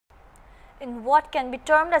In what can be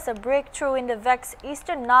termed as a breakthrough in the vexed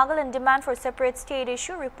Eastern Nagaland demand for separate state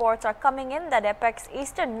issue, reports are coming in that apex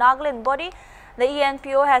Eastern Nagaland body, the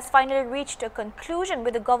ENPO, has finally reached a conclusion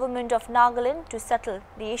with the government of Nagaland to settle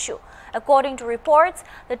the issue. According to reports,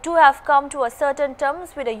 the two have come to a certain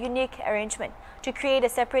terms with a unique arrangement to create a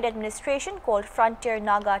separate administration called Frontier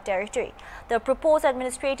Naga Territory. The proposed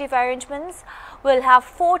administrative arrangements will have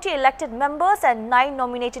 40 elected members and 9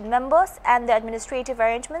 nominated members, and the administrative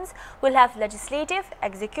arrangements will have legislative,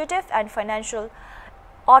 executive and financial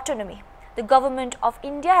autonomy. The Government of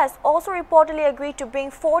India has also reportedly agreed to bring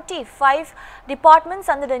 45 departments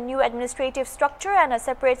under the new administrative structure, and a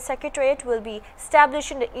separate secretariat will be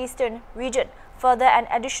established in the eastern region. Further, an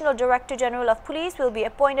additional Director General of Police will be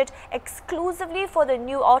appointed exclusively for the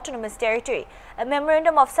new autonomous territory. A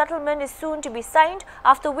memorandum of settlement is soon to be signed,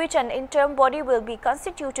 after which an interim body will be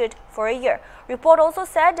constituted for a year. Report also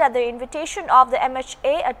said that the invitation of the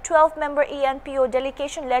MHA, a 12-member ENPO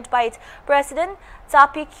delegation led by its president,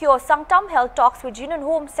 Tapi Kyo Sangtam, held talks with Union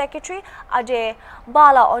Home Secretary Ajay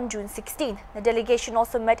Bala on June 16. The delegation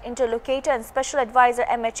also met interlocutor and special advisor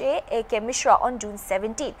MHA A.K. Mishra on June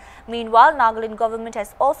 17. Meanwhile, Nagaland government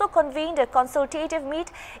has also convened a consultative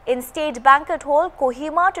meet in State Banquet Hall,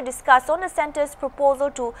 Kohima, to discuss on the centre's proposal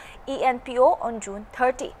to ENPO on June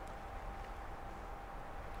 30.